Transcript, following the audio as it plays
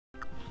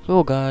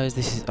Hello guys,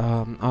 this is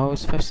I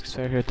was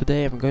 565 here.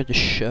 Today I'm going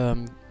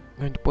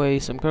to play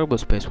some Kerbal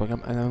space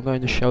program, and I'm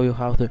going to show you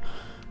how to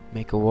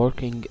make a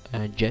working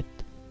jet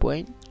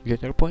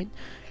airplane.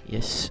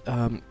 Yes,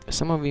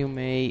 some of you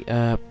may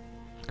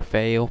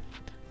fail.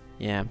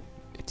 Yeah,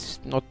 it's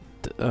not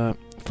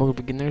for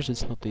beginners.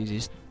 It's not the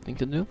easiest thing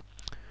to do.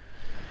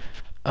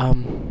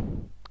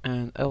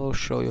 And I will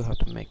show you how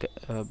to make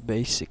a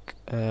basic,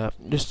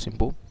 just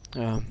simple,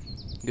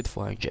 good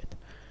flying jet.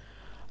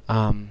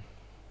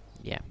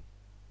 Yeah.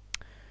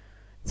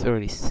 It's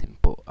very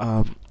simple.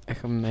 I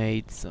have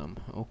made some.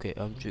 Okay,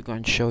 I'm just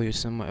going to show you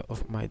some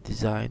of my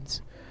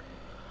designs.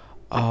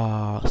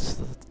 So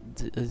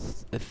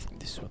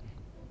this one,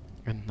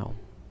 and no.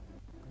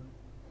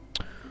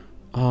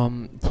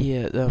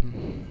 Yeah.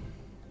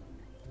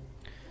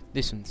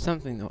 This one.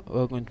 Something.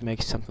 We're going to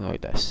make something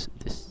like this.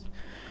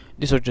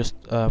 These are just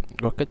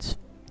rockets.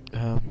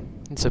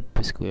 It's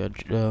basically a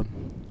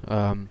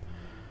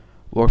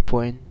work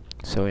point.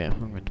 So yeah,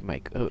 I'm going to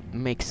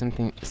make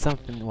something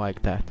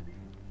like that.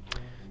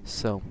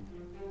 So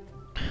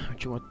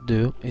what you want to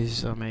do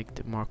is make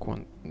the Mark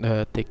 1,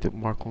 take the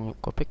Mark 1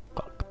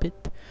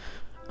 cockpit,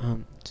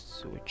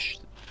 switch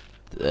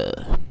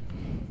the,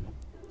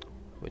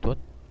 wait, what?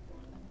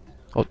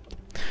 Oh,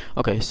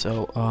 okay,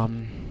 so,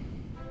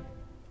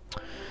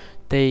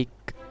 take,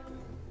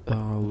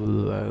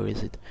 where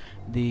is it?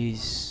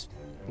 These,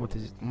 what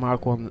is it?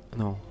 Mark 1,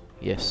 no,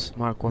 yes,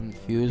 Mark 1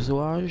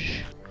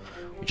 fuselage,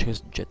 which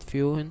has jet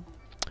fuel in.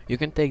 You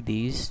can take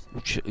these,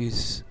 which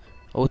is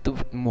a little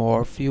bit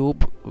more fuel,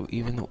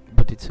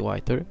 but it's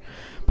lighter.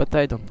 But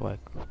I don't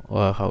like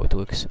how it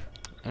looks.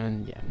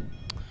 And yeah,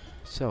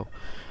 so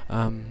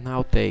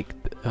now take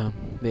the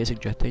basic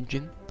jet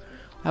engine.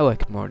 I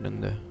like it more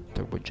than the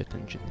turbojet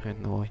engine. I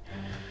don't know why.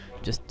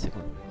 Just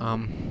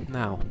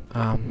now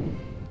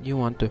you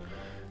want to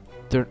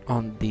turn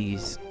on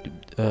these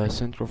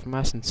center of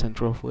mass and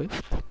center of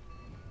lift,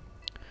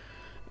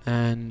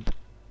 and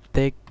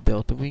take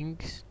delta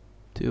wings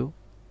too,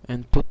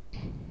 and put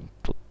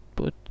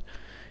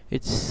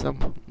it's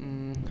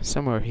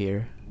somewhere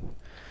here.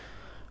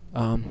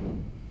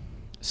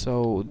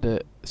 So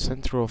the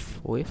center of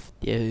lift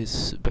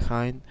is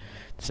behind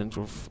the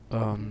center of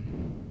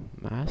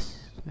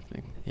mass, I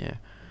think. Yeah.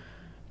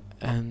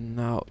 And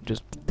now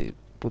just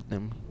put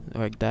them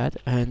like that,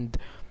 and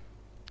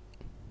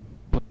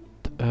put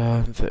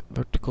the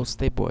vertical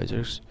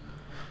stabilizers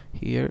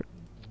here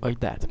like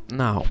that.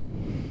 Now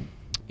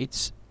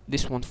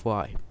this won't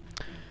fly,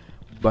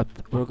 but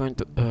we're going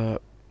to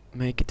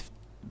make it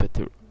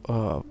better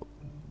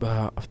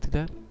after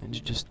that, and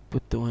you just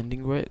put the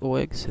landing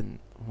legs and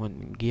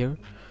landing gear.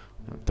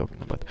 I'm talking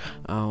about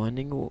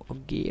landing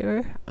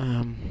gear.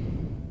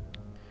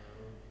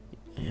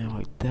 Yeah,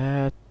 like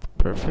that.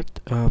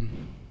 Perfect. Come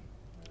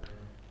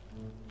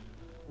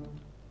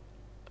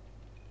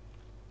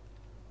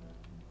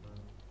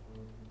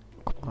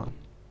on,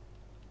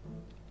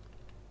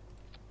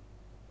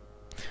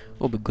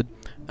 will be good.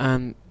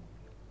 And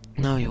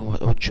now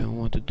what you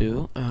want to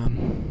do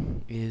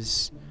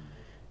is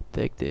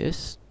take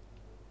this.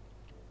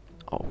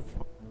 Oh,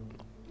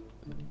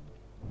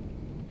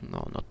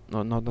 not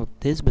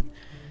this, but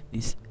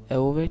these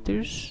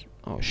elevators.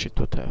 Oh shit!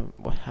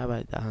 What have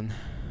I done?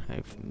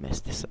 I've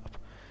messed this up.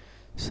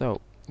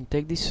 So you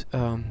take these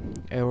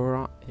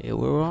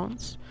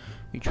ailerons,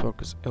 which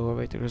work as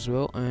elevator as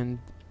well, and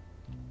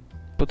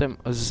put them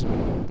as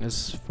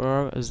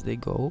far as they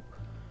go.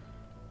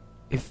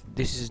 If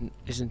this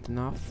isn't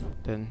enough,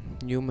 then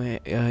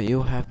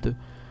you have to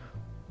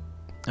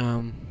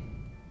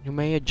you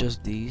may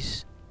adjust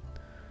these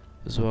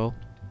as well.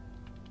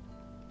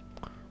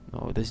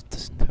 No, this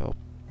doesn't help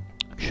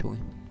actually.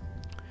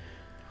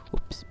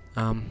 Oops.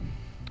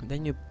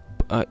 Then you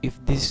if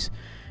this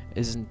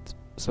isn't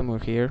somewhere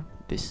here,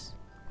 this,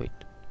 wait,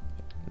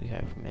 we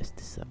have messed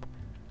this up.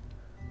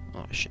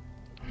 Oh shit.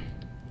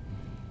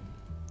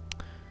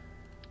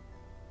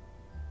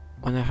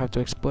 When I have to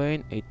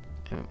explain it,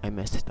 I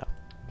messed it up.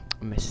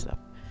 Messed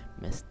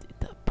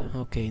it up.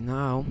 Okay,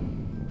 now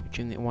what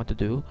you want to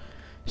do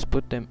is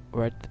put them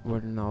right where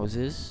the nose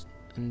is,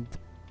 and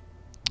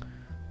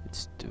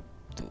it's do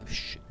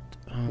shit.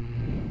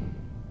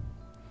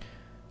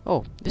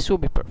 Oh, this will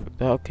be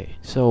perfect. Okay,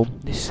 so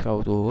this is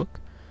how it will look.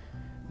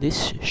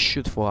 This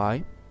should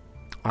fly.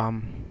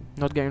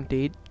 Not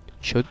guaranteed, it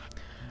should.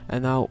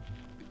 And now,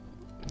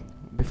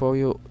 before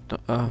you,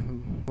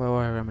 well,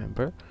 I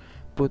remember,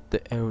 put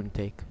the air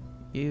intake.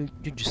 You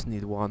just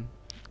need one.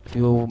 If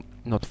you're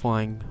not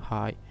flying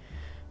high,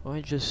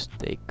 or just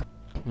take,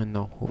 I don't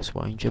know who's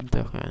flying, jump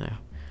there, and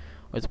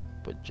let's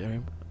put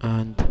Jeremy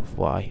and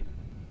fly.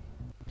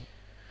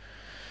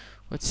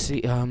 Let's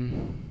see.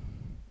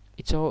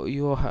 It's all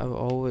you have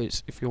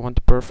always. If you want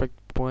a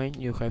perfect point,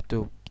 you have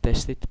to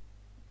test it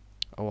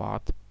a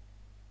lot.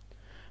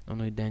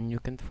 Only then you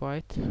can fly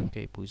it.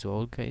 Okay, please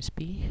all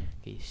KSP.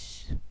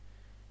 Case.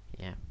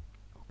 Yeah.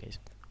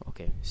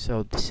 Okay.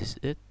 So this is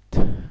it.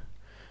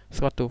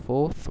 Throttle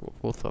full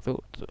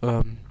throttle.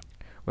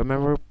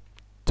 Remember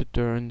to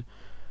turn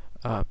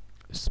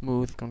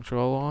smooth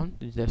control on.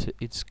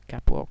 It's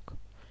caps lock,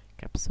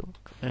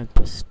 and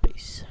press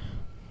space.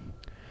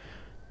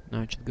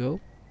 Now it should go,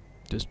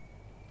 just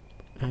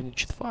and it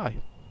should fly.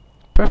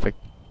 Perfect.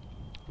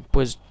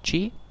 Press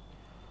G,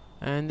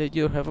 and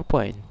you have a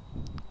plane.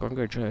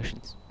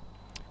 Congratulations.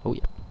 Oh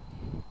yeah.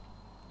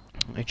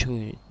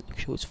 Actually,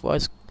 it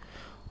flies.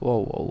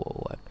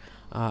 Whoa.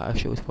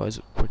 Actually, it flies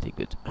pretty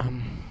good.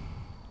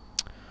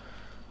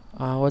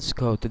 Let's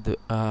go to the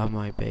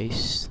my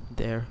base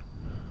there,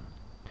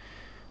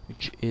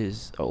 which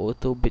is a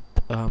little bit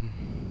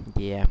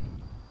yeah.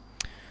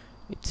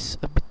 It's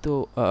a bit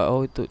too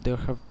there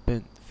have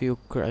been few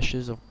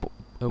crashes of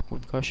open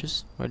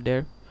crashes right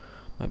there.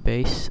 My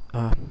base,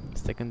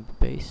 second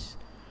base.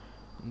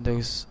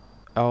 There's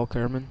Al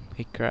Kerman.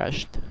 He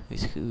crashed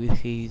with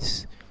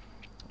his,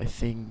 I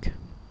think,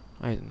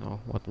 I don't know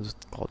what was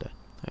it called that.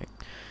 Like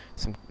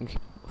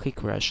he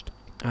crashed.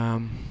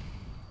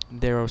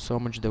 There are so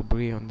much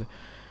debris on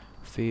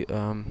the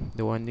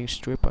landing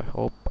strip. I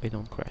hope I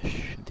don't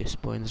crash this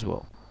plane as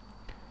well.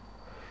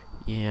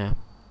 Yeah,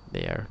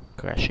 they are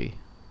crashy.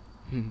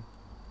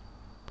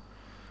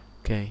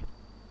 Okay.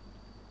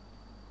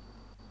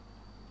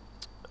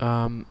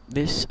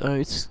 This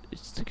it's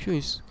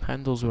actually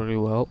handles very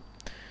well,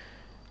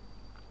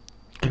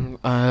 and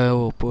I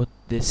will put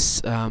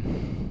this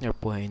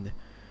airplane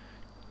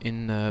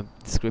in the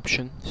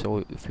description,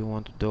 so if you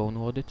want to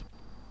download it.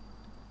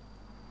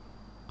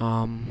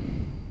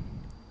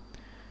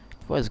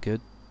 It was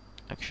good,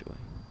 actually.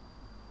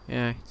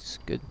 Yeah, it's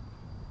good.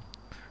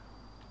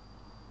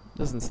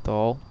 Doesn't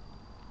stall,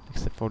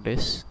 except for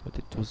this, but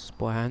it was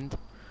planned.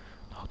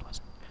 No, it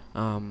wasn't.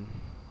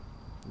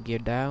 Gear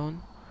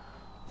down,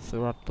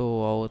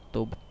 throttle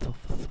auto,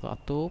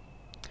 throttle,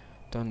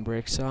 turn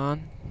brakes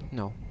on.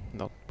 No,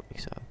 not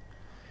brakes on.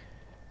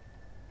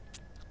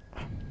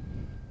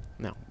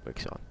 No,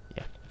 brakes on.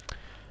 Yeah,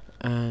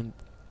 and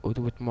we'll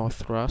do it more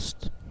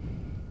thrust.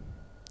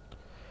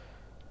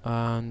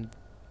 And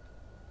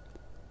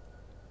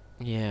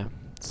yeah,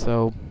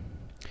 so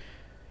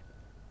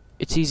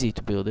it's easy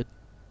to build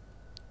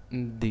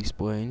these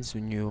planes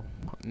when you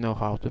know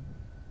how to.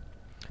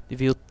 The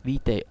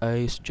VTail,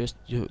 I suggest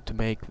you to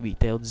make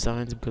VTail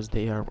designs because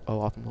they are a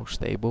lot more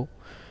stable,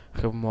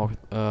 have more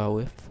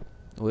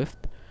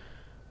lift,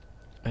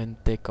 and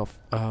take off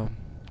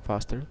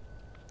faster.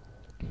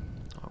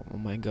 Oh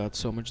my god,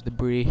 so much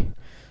debris!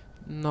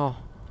 No,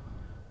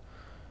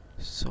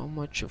 so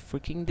much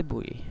freaking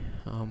debris.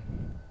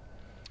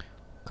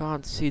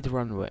 Can't see the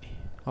runway.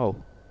 Oh,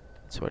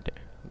 it's right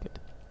there. Good.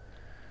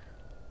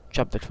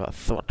 Drop the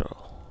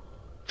throttle.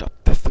 Drop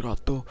the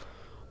throttle.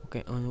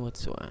 Okay, on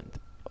what's to land?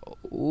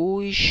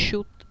 Oh,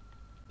 shoot!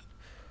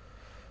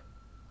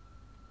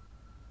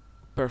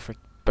 Perfect.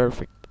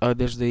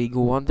 There's the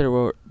Eagle One.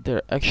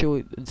 There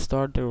actually at the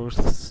start there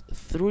was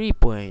 3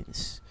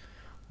 planes.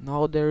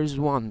 Now there is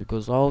 1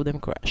 because all of them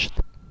crashed.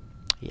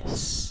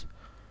 Yes.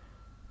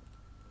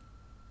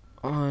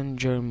 And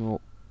Jeremy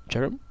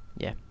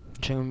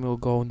will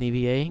go on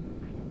EVA.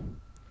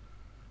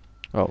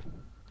 Oh,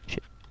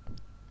 shit.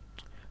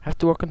 Have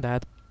to work on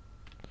that.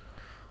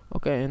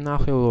 Okay, and now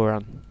he will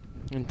run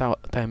in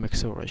time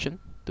acceleration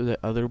to the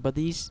other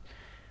buddies.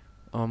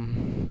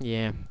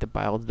 Yeah, the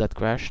pilot that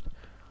crashed.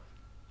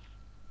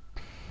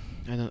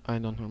 I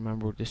don't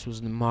remember. This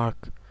was the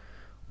Mark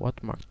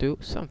 2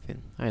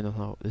 something. I don't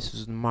know. This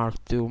is the Mark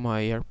 2,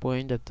 my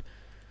airplane. This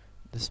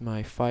is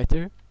my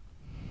fighter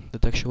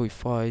that actually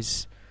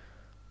flies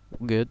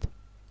good.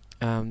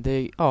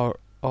 They are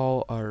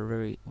all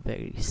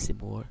very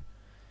similar.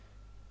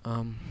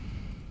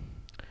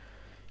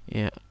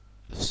 Yeah.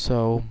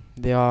 So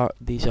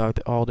these are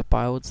all the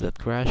pilots that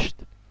crashed.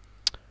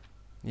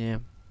 Yeah.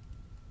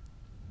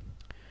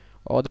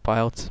 All the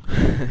pilots.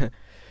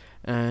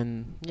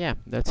 And yeah,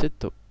 that's it.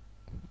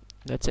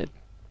 That's it.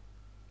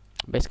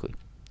 Basically,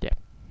 yeah.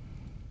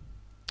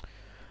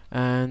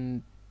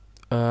 And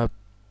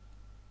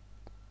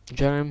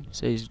Jerem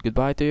says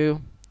goodbye to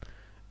you,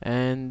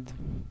 and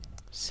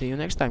see you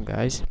next time,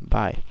 guys.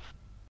 Bye.